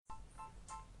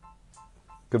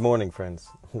Good morning, friends.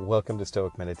 Welcome to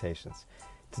Stoic Meditations.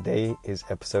 Today is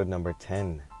episode number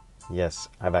 10. Yes,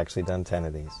 I've actually done 10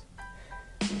 of these.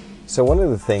 So one of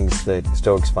the things that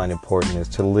Stoics find important is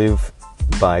to live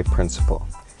by principle.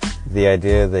 The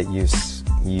idea that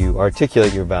you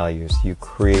articulate your values, you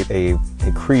create a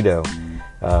credo,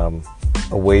 a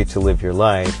way to live your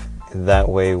life. That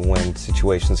way, when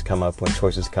situations come up, when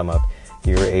choices come up,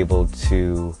 you're able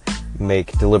to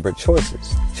make deliberate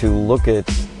choices, to look at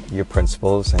your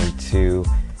principles and to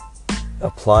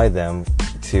apply them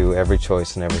to every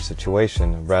choice in every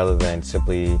situation, rather than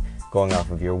simply going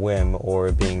off of your whim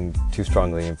or being too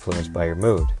strongly influenced by your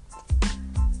mood.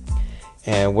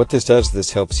 And what this does,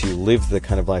 this helps you live the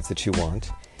kind of life that you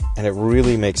want, and it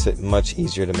really makes it much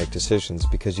easier to make decisions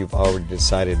because you've already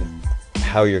decided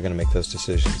how you're going to make those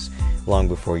decisions long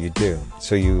before you do.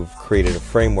 So you've created a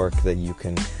framework that you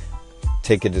can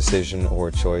take a decision or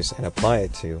a choice and apply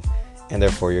it to, and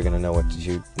therefore you're going to know what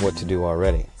to do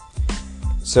already.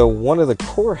 So one of the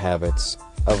core habits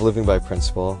of living by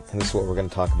principle, and this is what we're going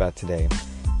to talk about today,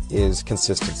 is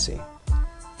consistency.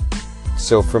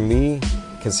 So for me,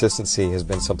 consistency has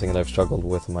been something that I've struggled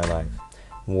with in my life,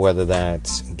 whether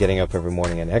that's getting up every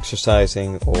morning and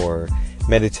exercising, or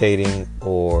meditating,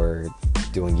 or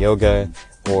doing yoga,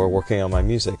 or working on my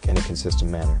music in a consistent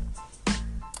manner.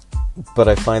 But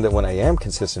I find that when I am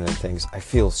consistent in things, I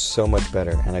feel so much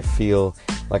better, and I feel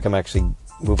like I'm actually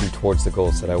moving towards the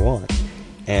goals that I want.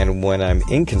 And when I'm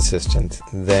inconsistent,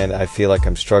 then I feel like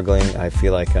I'm struggling. I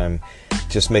feel like I'm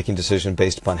just making decisions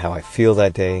based upon how I feel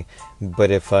that day. But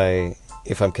if I'm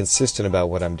consistent about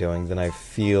what I'm doing, then I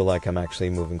feel like I'm actually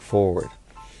moving forward.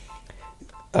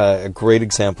 A great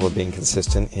example of being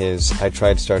consistent is I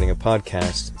tried starting a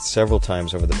podcast several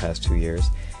times over the past 2 years.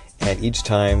 And each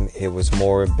time it was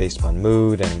more based upon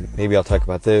mood, and maybe I'll talk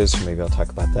about this, or maybe I'll talk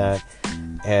about that.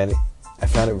 And I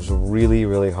found it was really,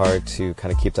 really hard to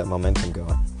kind of keep that momentum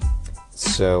going.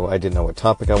 So I didn't know what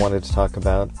topic I wanted to talk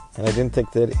about, and I didn't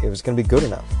think that it was going to be good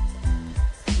enough.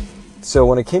 So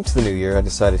when it came to the new year, I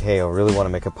decided, hey, I really want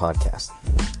to make a podcast.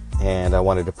 And I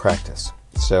wanted to practice.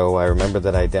 So I remember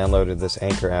that I downloaded this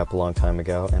Anchor app a long time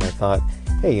ago, and I thought,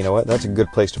 hey, you know what, that's a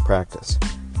good place to practice.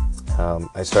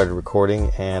 I started recording,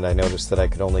 and I noticed that I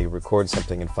could only record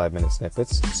something in 5-minute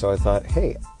snippets. So I thought,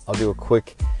 hey, I'll do a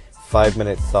quick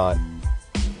 5-minute thought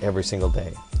every single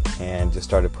day, and just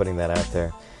started putting that out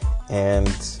there. And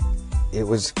it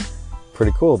was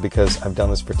pretty cool because I've done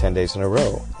this for 10 days in a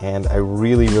row, and I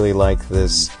really, really like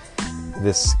this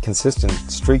consistent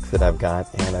streak that I've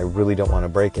got, and I really don't want to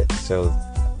break it. So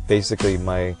basically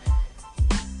I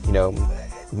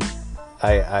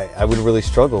would really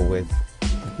struggle with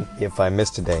if I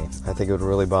missed a day. I think it would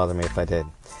really bother me if I did.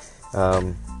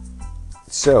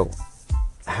 So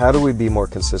how do we be more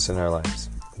consistent in our lives?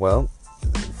 Well,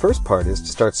 the first part is to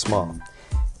start small.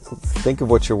 Think of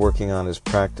what you're working on as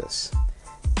practice,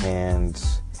 and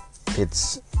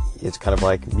it's kind of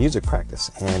like music practice,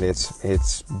 and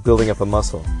it's building up a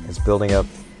muscle. It's building up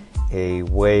a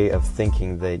way of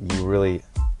thinking that you really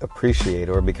appreciate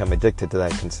or become addicted to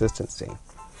that consistency.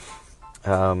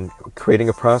 Creating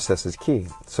a process is key.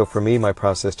 So for me, my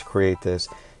process to create this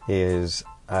is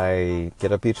I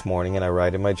get up each morning and I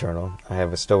write in my journal. I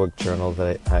have a Stoic journal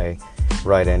that I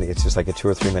write in. It's just like a 2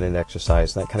 or 3 minute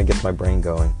exercise, and that kind of gets my brain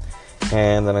going.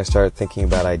 And then I start thinking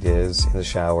about ideas in the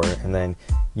shower, and then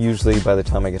usually by the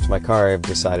time I get to my car, I've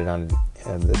decided on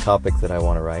the topic that I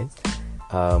want to write.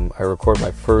 I record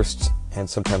my first and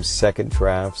sometimes second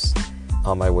drafts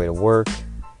on my way to work.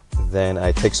 Then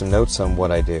I take some notes on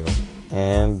what I do,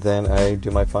 and then I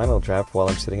do my final draft while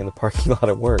I'm sitting in the parking lot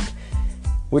at work,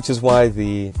 which is why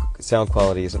the sound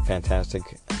quality isn't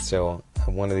fantastic. So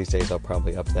one of these days I'll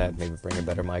probably up that, maybe bring a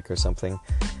better mic or something.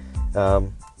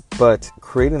 But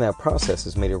creating that process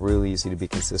has made it really easy to be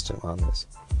consistent on this.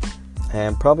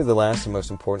 And probably the last and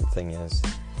most important thing is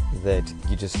that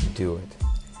you just do it.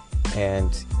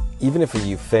 And even if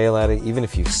you fail at it, even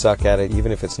if you suck at it,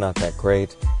 even if it's not that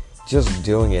great, just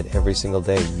doing it every single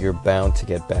day, you're bound to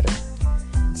get better.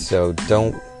 So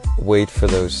don't wait for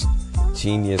those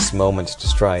genius moments to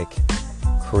strike.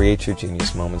 Create your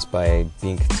genius moments by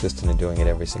being consistent and doing it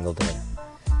every single day.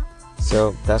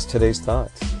 So that's today's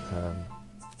thought.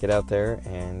 Get out there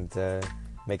and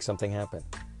make something happen.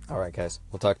 All right, guys.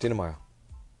 We'll talk to you tomorrow.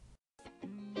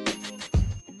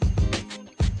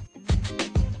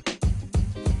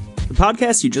 The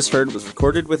podcast you just heard was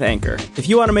recorded with Anchor. If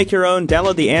you want to make your own,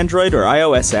 download the Android or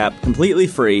iOS app completely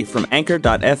free from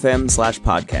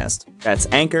anchor.fm/podcast. That's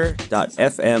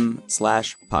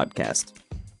anchor.fm/podcast.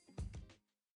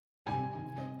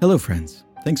 Hello, friends.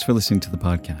 Thanks for listening to the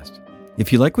podcast.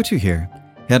 If you like what you hear,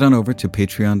 Head on over to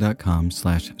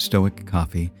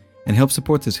patreon.com/stoiccoffee and help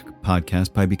support this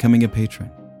podcast by becoming a patron.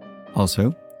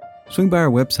 Also, swing by our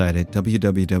website at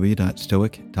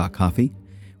www.stoic.coffee,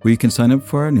 where you can sign up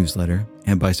for our newsletter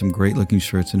and buy some great-looking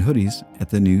shirts and hoodies at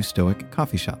the new Stoic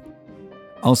Coffee Shop.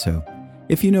 Also,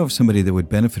 if you know of somebody that would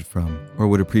benefit from or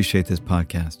would appreciate this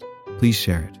podcast, please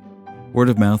share it. Word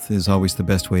of mouth is always the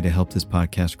best way to help this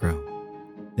podcast grow.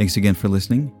 Thanks again for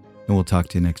listening, and we'll talk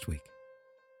to you next week.